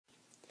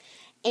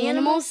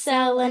Animal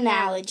Cell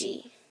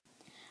Analogy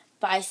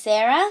by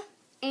Sarah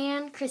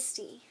and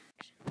Christie.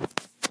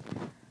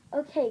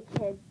 Okay,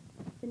 kids,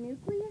 the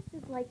nucleus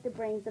is like the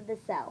brains of the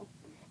cell.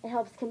 It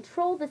helps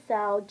control the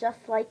cell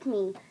just like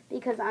me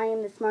because I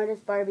am the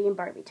smartest Barbie in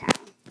Barbie Town.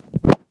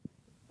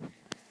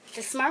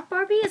 The smart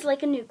Barbie is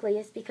like a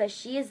nucleus because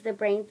she is the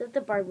brains of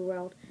the Barbie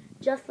world,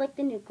 just like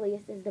the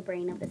nucleus is the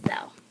brain of the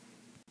cell.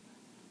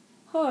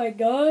 Hi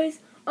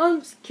guys,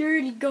 I'm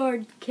security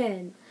guard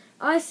Ken.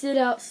 I sit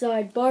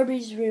outside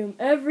Barbie's room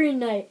every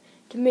night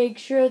to make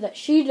sure that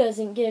she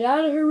doesn't get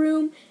out of her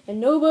room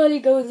and nobody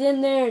goes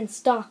in there and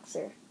stalks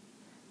her.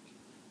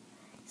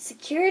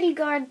 Security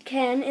guard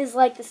Ken is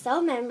like the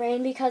cell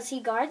membrane because he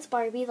guards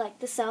Barbie like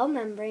the cell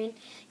membrane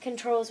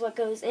controls what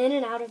goes in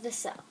and out of the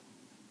cell.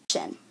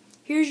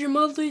 Here's your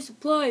monthly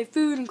supply of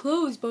food and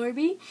clothes,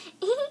 Barbie.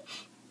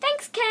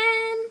 Thanks,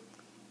 Ken.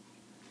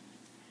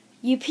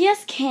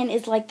 UPS Ken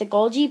is like the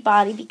Golgi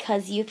body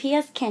because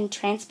UPS Ken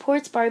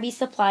transports Barbie's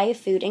supply of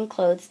food and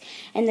clothes,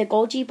 and the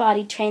Golgi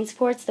body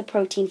transports the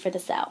protein for the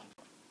cell.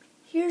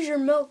 Here's your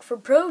milk for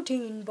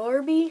protein,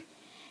 Barbie.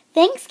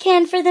 Thanks,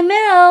 Ken, for the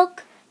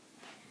milk.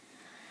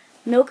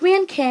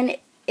 Milkman Ken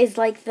is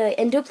like the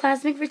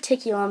endoplasmic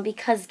reticulum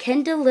because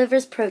Ken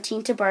delivers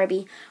protein to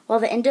Barbie while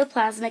the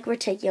endoplasmic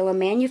reticulum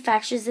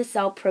manufactures the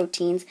cell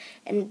proteins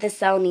and the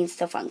cell needs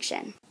to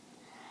function.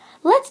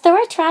 Let's throw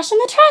our trash in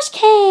the trash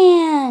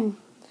can!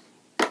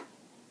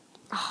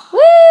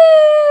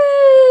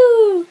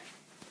 Woo!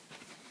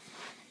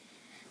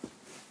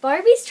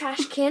 Barbie's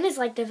trash can is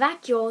like the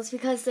vacuoles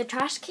because the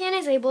trash can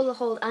is able to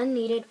hold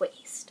unneeded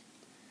waste.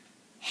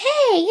 Hey,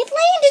 it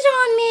landed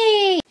on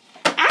me!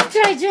 After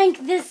I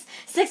drank this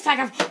 6-pack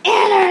of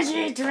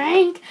energy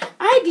drink,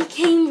 I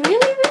became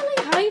really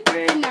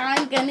hyper, and now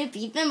I'm gonna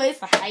be the most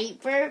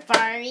hyper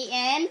Barbie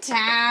in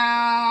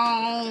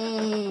town.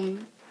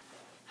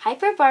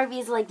 Hyper Barbie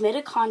is like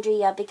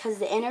mitochondria because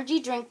the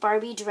energy drink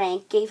Barbie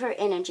drank gave her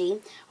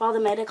energy, while the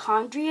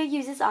mitochondria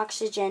uses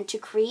oxygen to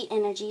create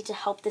energy to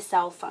help the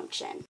cell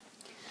function.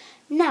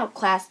 Now,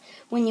 class,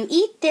 when you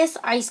eat this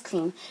ice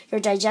cream,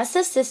 your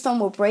digestive system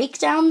will break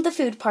down the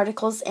food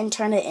particles and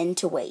turn it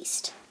into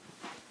waste.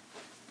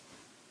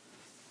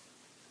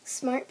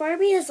 Smart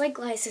Barbie is like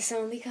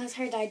lysosome because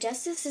her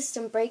digestive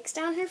system breaks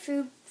down her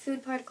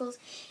food particles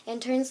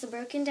and turns the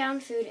broken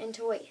down food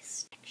into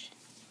waste.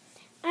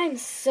 I'm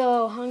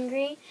so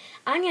hungry.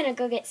 I'm going to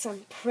go get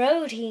some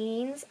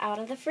proteins out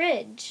of the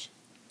fridge.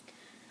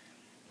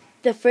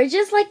 The fridge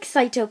is like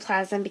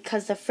cytoplasm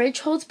because the fridge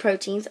holds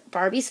proteins,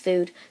 Barbie's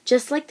food,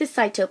 just like the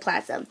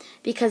cytoplasm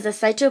because the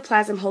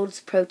cytoplasm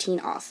holds protein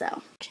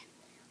also.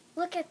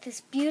 Look at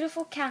this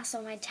beautiful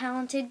castle my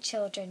talented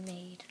children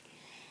made.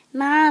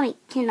 Mommy,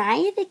 can I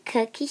eat a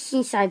cookie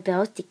since I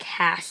built the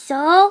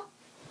castle?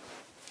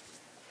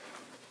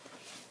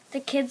 The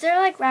kids are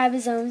like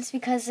ribosomes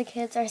because the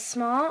kids are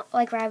small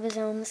like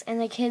ribosomes and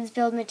the kids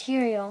build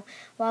material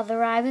while the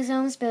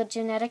ribosomes build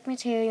genetic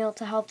material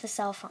to help the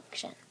cell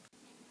function.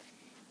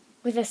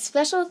 With a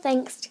special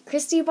thanks to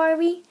Christie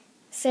Barbie,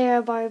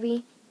 Sarah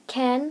Barbie,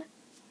 Ken,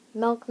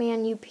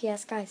 Milkman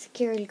UPS Guy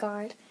Security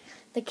Guard,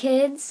 the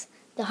kids,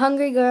 the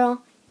Hungry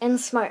Girl, and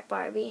Smart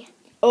Barbie.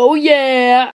 Oh yeah!